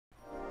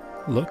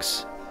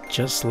looks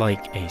just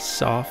like a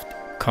soft,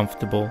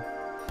 comfortable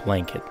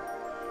blanket.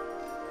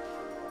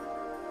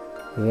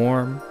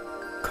 Warm,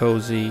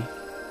 cozy,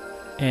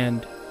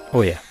 and,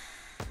 oh yeah,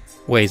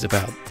 weighs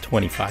about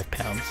 25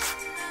 pounds.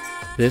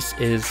 This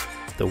is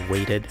the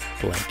weighted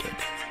blanket,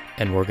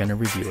 and we're gonna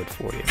review it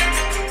for you.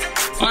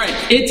 All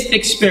right, it's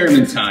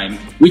experiment time.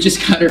 We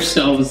just got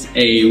ourselves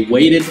a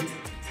weighted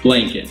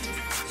blanket.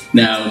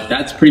 Now,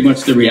 that's pretty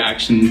much the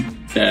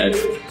reaction that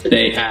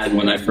they had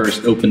when I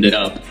first opened it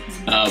up.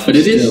 But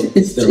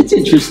it's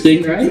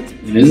interesting, right?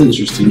 It is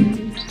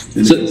interesting.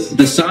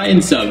 The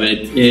science of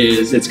it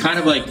is it's kind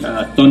of like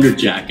a thunder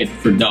jacket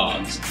for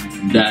dogs,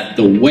 that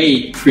the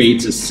weight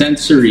creates a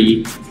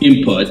sensory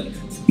input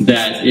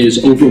that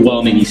is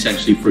overwhelming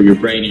essentially for your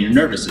brain and your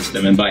nervous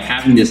system. And by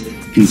having this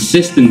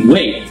consistent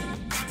weight,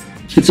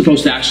 it's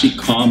supposed to actually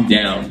calm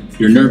down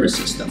your nervous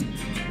system.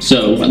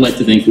 So I'd like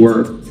to think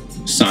we're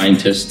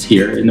scientists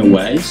here in a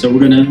way. So we're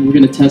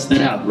gonna test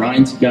that out.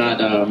 Ryan's got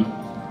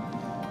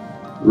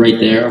right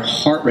there a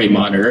heart rate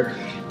monitor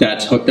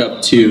that's hooked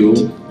up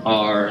to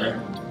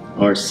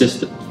our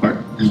system.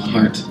 Heart.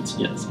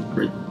 Yes,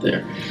 right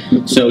there.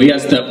 So he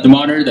has the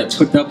monitor that's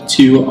hooked up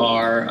to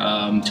our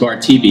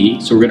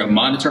TV. So we're going to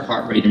monitor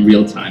heart rate in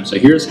real time. So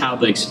here's how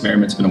the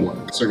experiment's going to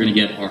work. So we're going to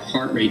get our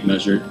heart rate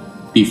measured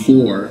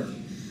before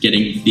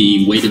getting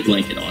the weighted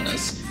blanket on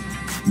us.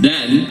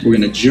 Then we're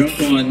going to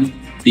jump on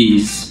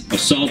these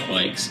assault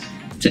bikes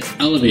to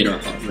elevate our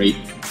heart rate.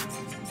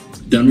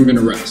 Then we're going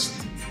to rest.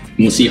 And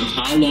we'll see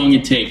how long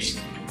it takes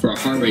for our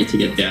heart rate to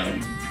get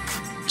down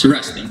to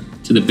resting,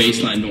 to the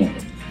baseline normal.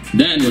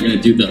 Then we're going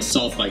to do the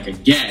assault bike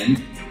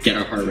again, get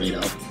our heart rate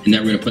up, and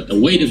then we're going to put the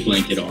weighted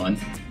blanket on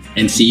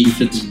and see if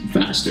it's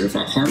faster. If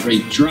our heart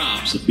rate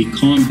drops, if we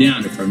calm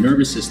down, if our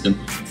nervous system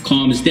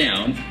calms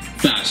down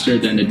faster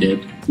than it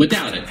did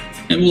without it.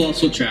 And we'll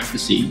also track to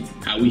see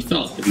how we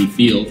felt. If we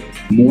feel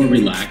more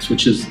relaxed,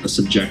 which is a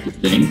subjective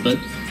thing, but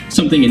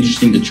something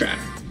interesting to track.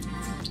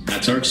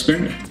 That's our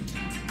experiment.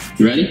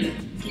 You ready?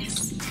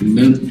 Yes.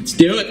 Let's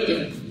do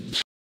it.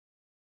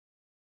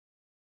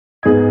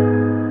 All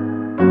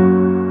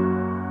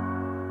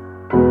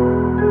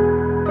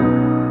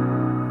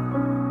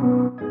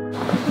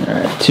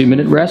right,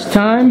 2-minute rest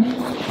time.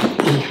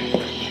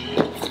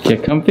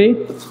 Get comfy.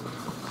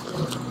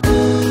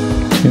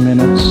 2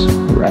 minutes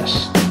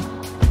rest.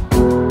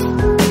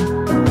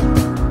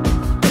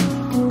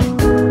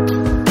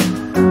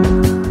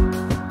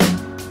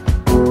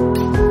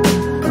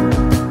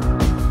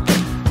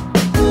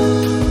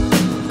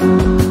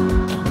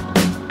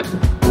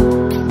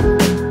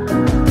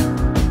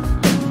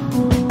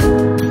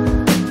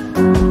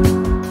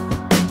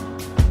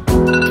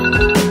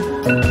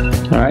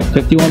 All right,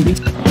 51 beats.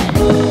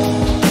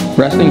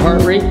 Resting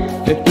heart rate,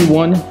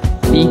 51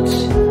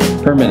 beats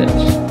per minute.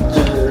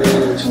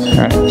 All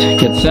right,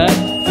 get set.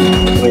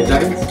 20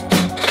 seconds.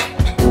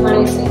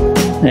 26.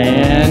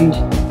 And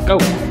go.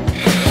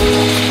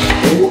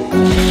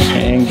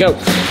 And go.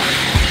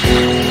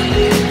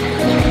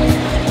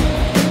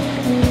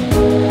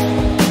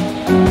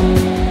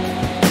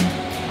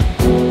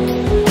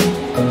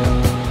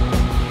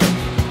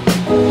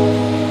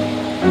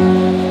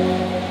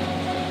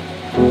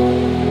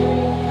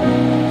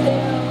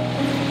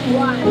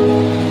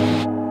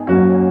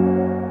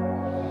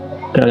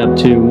 Got it up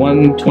to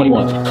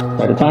 121.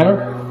 Got a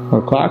timer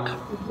or clock?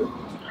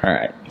 All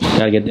right,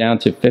 gotta get down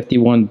to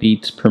 51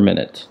 beats per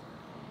minute.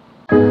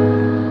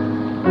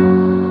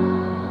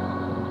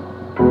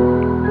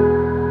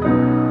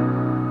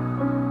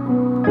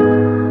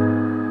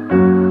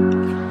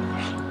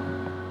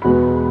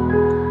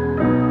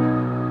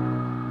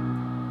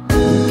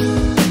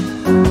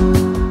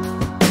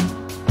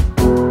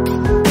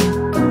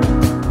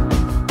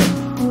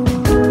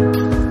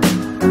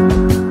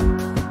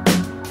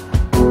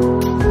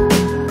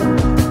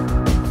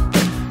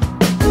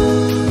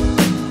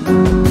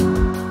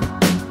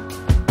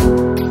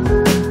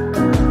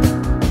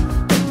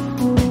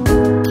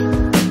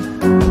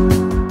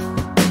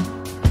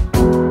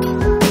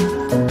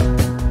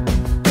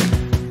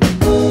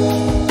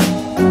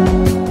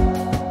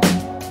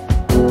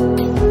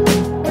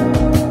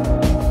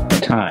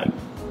 Time.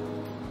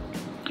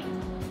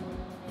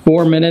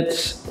 4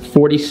 minutes,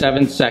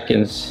 47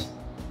 seconds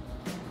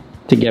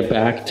to get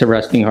back to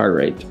resting heart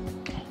rate.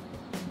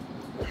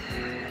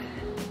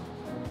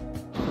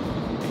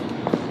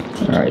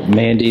 All right,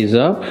 Mandy's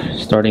up,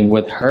 starting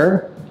with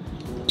her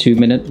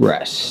 2-minute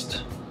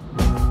rest.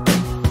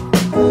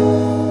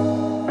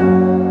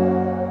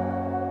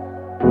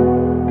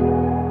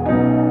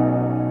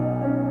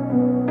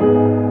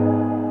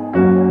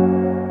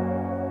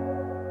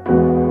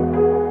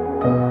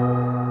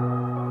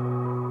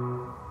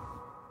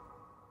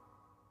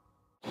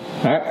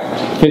 All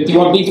right,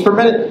 51 beats per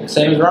minute,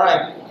 same as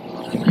Ryan.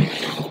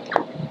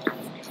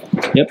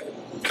 Yep.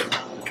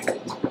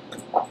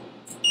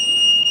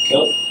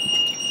 Go.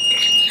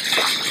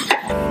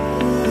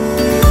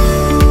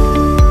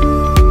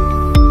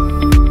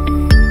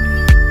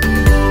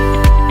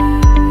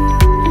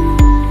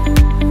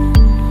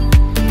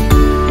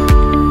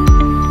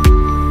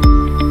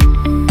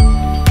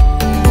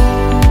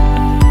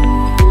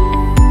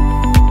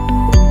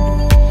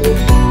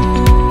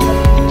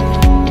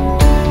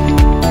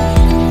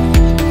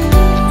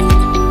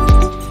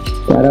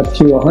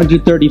 to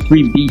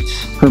 133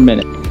 beats per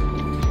minute.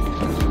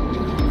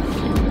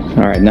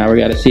 All right, now we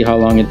got to see how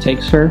long it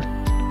takes her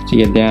to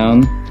get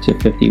down to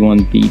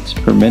 51 beats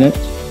per minute,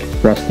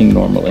 resting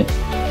normally.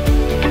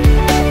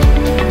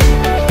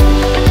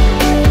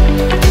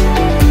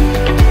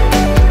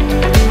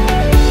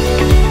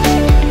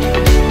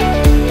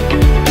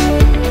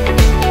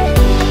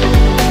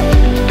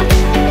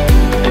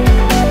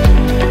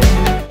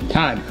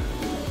 Time.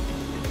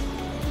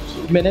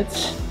 2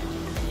 minutes,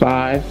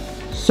 5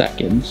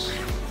 seconds.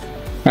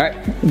 All right,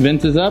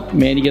 Vince is up,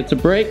 Mandy gets a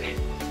break,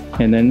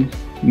 and then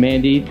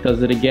Mandy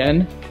does it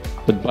again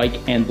with bike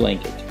and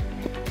blanket.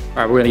 All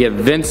right, we're gonna get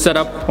Vince set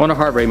up on a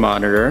heart rate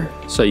monitor,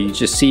 so you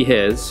just see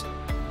his.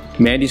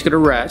 Mandy's gonna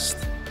rest,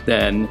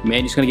 then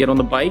Mandy's gonna get on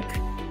the bike,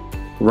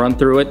 run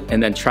through it,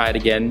 and then try it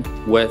again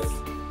with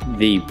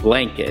the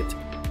blanket.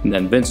 And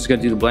then Vince is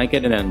gonna do the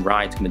blanket, and then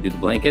Ryan's gonna do the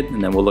blanket,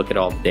 and then we'll look at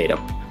all the data.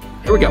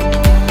 Here we go.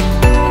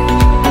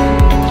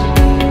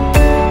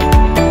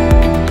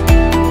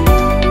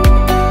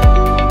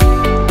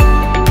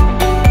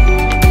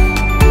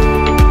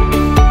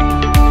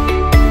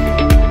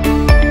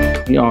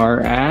 We are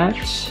at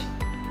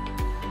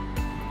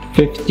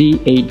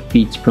 58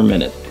 beats per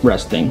minute,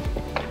 resting.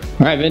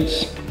 All right,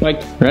 Vince,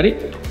 Mike, ready?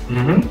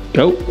 Mm-hmm.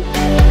 Go.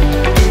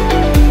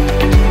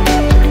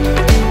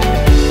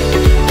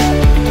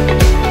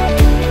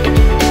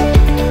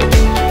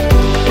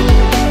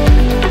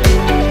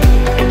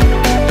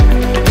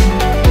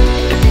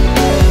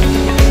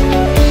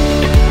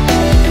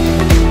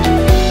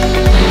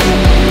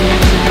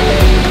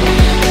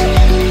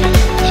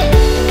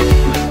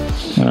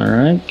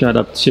 Got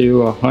up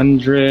to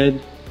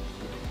 100.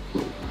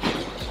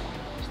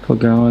 Still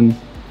going.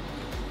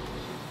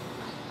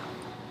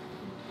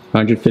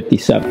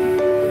 157.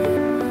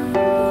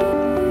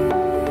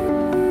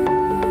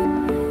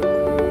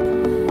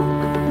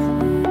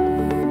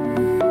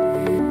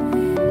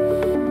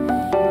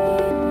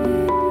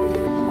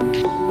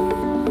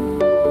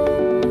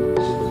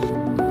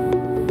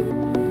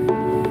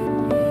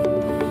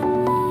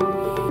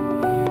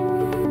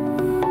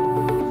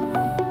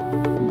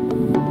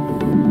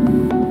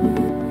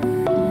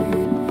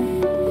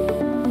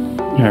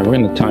 All right, we're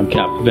gonna time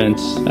cap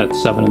Vince at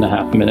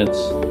 7.5 minutes.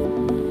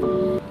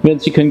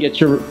 Vince, you couldn't get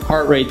your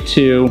heart rate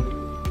to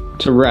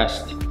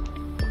rest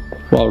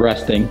while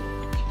resting.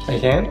 I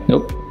can?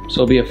 Nope.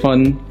 So it'll be a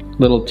fun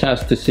little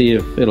test to see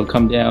if it'll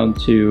come down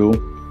to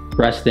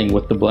resting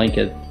with the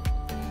blanket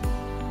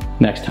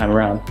next time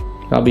around.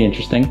 That'll be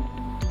interesting.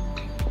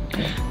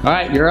 All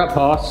right, you're up,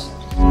 Hoss.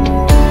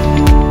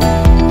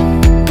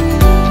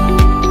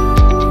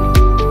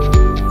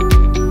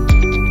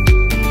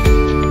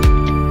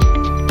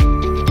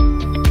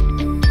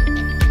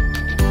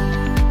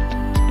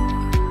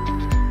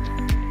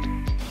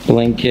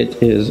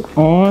 Blanket is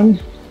on,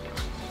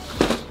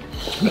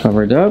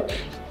 covered up,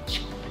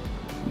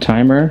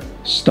 timer,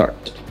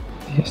 start.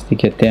 It has to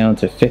get down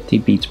to 50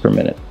 beats per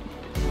minute.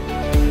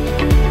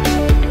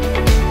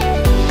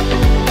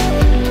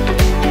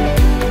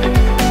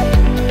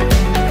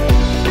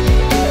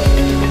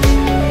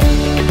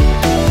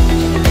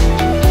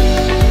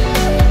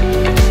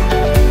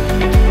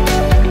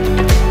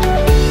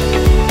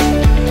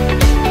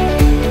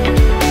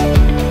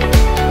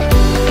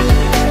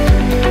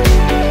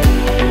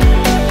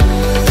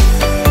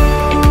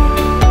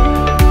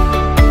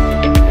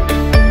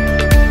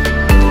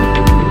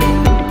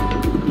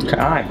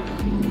 Okay,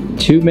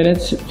 2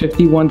 minutes,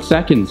 51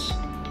 seconds.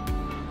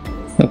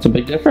 That's a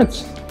big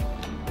difference.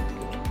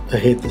 I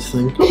hate this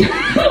thing.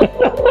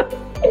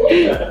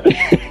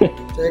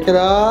 Take it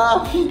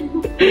off.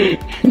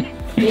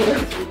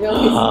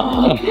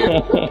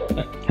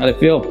 How'd it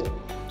feel?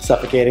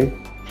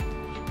 Suffocating.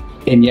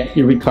 And yet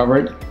you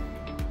recovered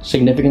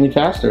significantly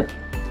faster.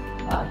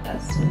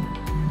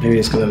 Maybe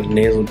it's because of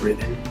nasal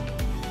breathing.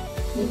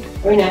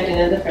 We're not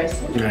doing the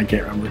first one. I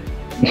can't remember.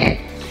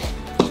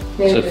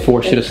 So it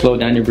forced you to slow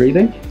down your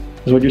breathing,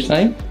 is what you're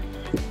saying?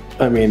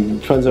 I mean,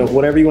 depends on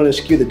whatever you want to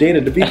skew the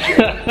data to be.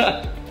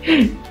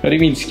 What do you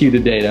mean skew the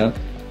data?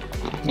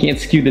 You can't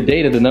skew the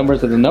data, the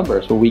numbers are the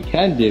numbers. What we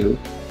can do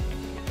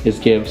is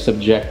give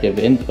subjective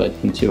input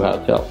into how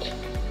it felt.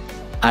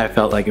 I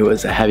felt like it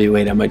was a heavy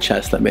weight on my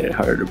chest that made it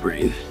harder to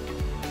breathe.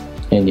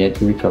 And yet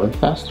you recovered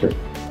faster.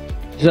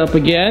 She's up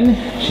again.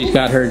 She's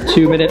got her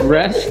 2-minute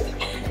rest.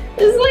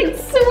 There's like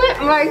sweat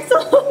marks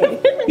all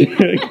over.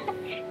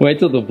 Wait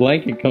till the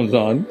blanket comes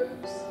on.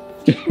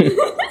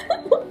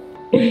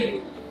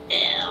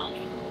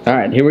 All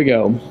right, here we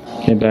go.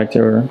 Okay, back to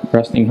our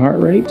resting heart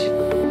rate.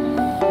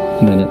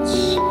 And then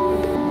it's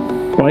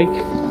bike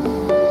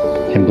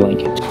and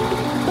blanket.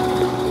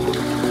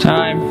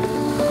 Time.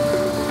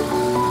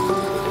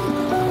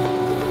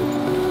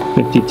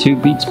 52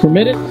 beats per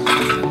minute.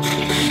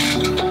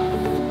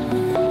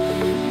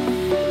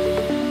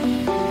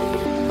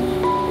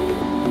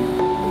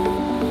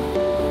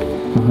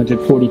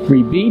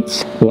 .143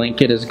 beats.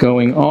 Blanket is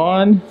going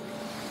on.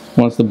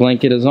 Once the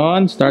blanket is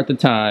on, start the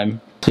time.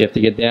 So you have to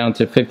get down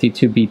to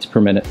 52 beats per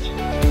minute.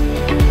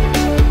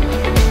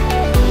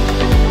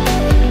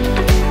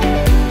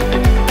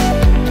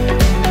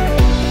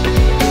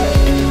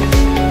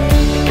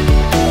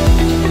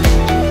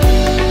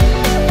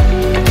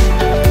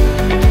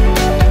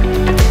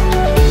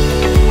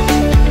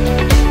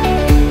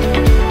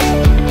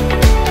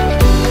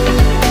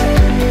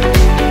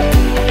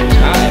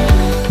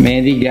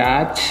 Andy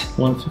got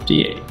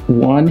 158.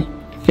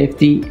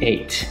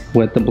 158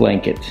 with the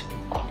blanket.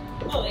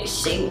 Oh, I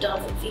shaved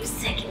off a few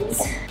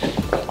seconds.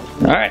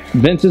 All right,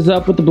 Vince is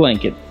up with the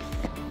blanket.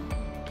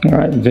 All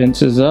right,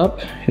 Vince is up.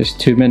 His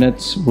 2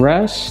 minutes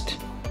rest.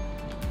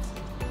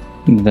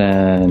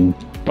 Then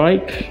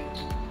bike.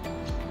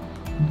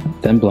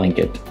 Then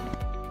blanket.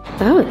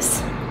 How'd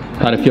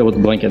it feel with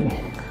the blanket?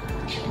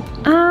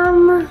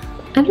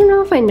 I don't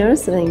know if I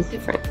noticed anything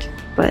different,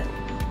 but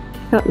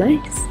it felt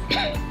nice.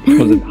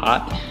 Was it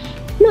hot?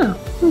 No,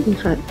 it wasn't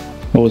hot.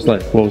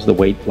 What was the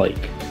weight like?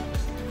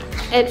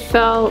 It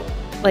felt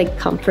like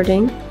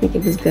comforting, like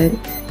it was good.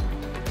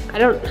 I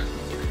don't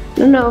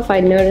know if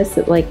I noticed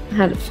it like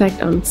had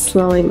effect on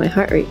slowing my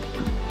heart rate.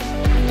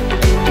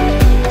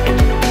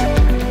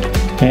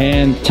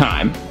 And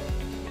time.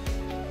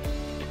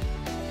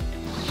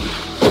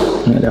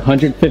 At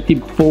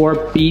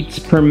 154 beats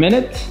per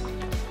minute.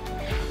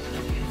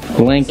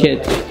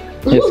 Blanket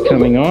is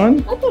coming on.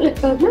 I thought it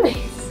felt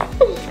nice.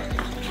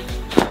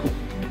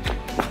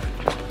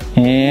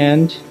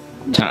 And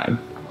time.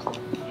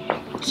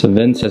 So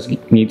Vince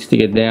needs to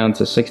get down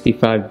to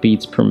 65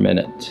 beats per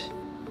minute.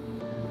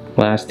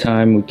 Last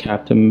time we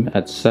capped him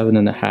at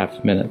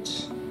 7.5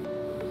 minutes.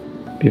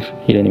 Before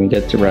he didn't even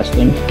get to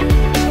resting.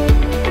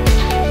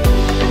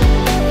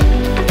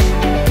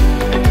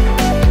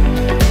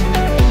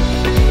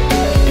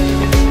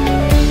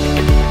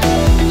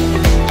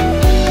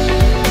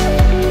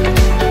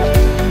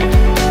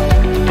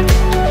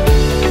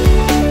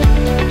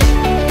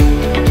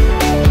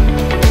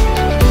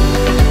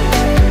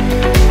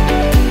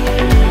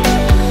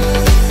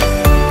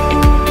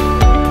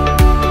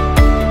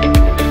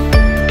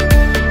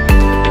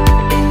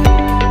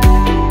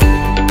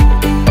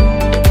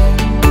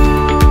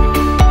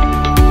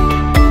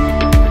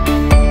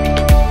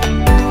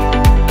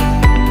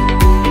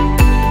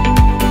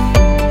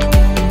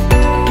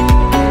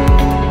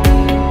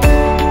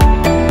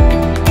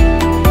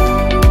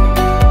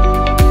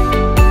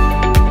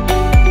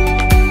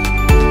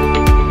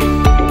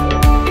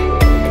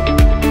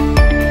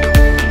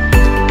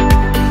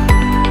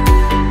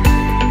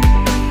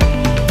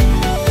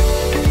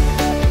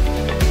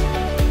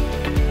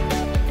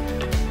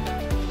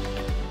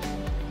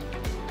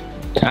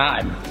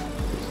 Time.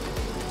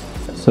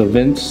 So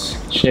Vince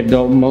shaved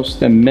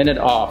almost a minute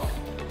off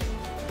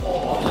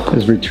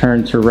his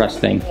return to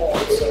resting.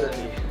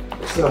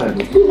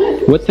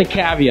 With the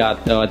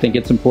caveat though, I think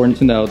it's important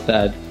to note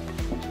that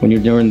when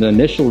you're doing the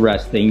initial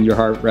resting,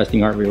 your resting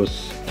heart rate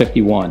was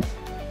 51.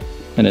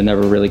 And it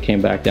never really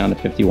came back down to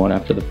 51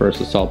 after the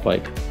first assault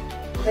bike.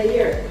 But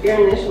your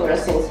initial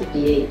resting is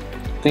 58.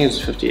 I think it's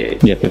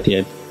 58. Yeah,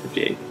 58.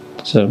 58.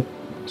 So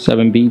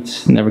 7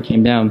 beats, never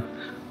came down.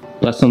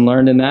 Lesson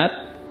learned in that,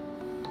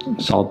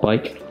 assault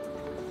bike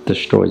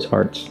destroys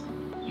hearts.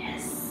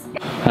 Yes.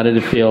 How did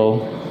it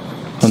feel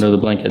under the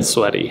blanket?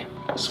 Sweaty.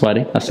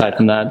 Sweaty? Aside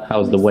from that, how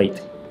was the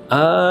weight?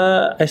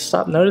 I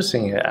stopped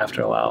noticing it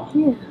after a while.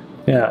 Yeah.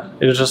 Yeah,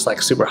 it was just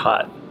like super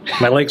hot.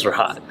 My legs were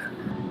hot.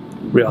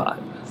 Real hot.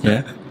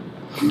 Yeah.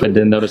 But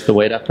didn't notice the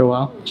weight after a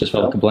while? Just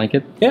felt like a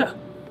blanket? Yeah.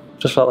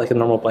 Just felt like a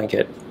normal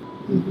blanket.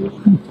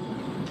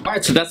 All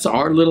right, so that's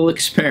our little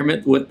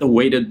experiment with the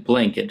weighted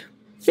blanket.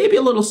 Maybe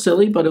a little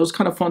silly, but it was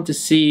kind of fun to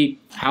see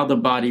how the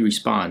body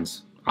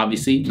responds.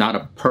 Obviously, not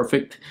a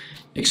perfect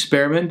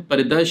experiment, but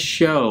it does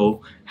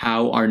show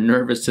how our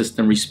nervous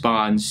system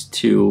responds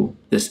to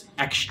this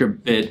extra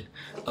bit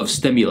of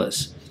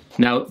stimulus.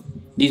 Now,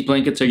 these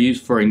blankets are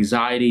used for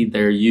anxiety.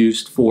 They're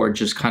used for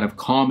just kind of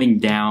calming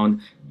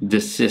down the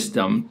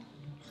system.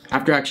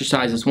 After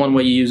exercise, that's one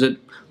way you use it.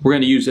 We're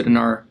going to use it in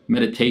our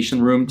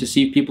meditation room to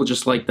see if people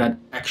just like that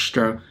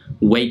extra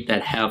weight,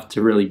 that heft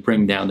to really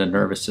bring down the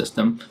nervous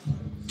system.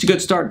 It's a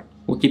good start.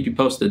 We'll keep you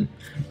posted.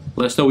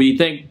 Let us know what you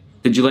think.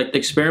 Did you like the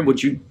experiment?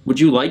 Would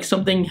you like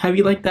something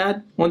heavy like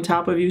that on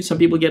top of you? Some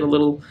people get a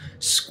little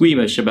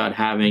squeamish about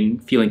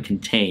feeling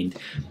contained.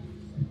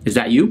 Is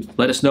that you?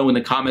 Let us know in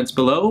the comments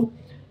below.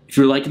 If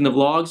you're liking the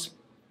vlogs,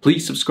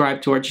 please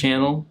subscribe to our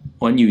channel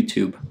on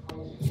YouTube.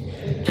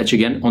 Catch you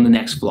again on the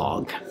next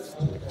vlog.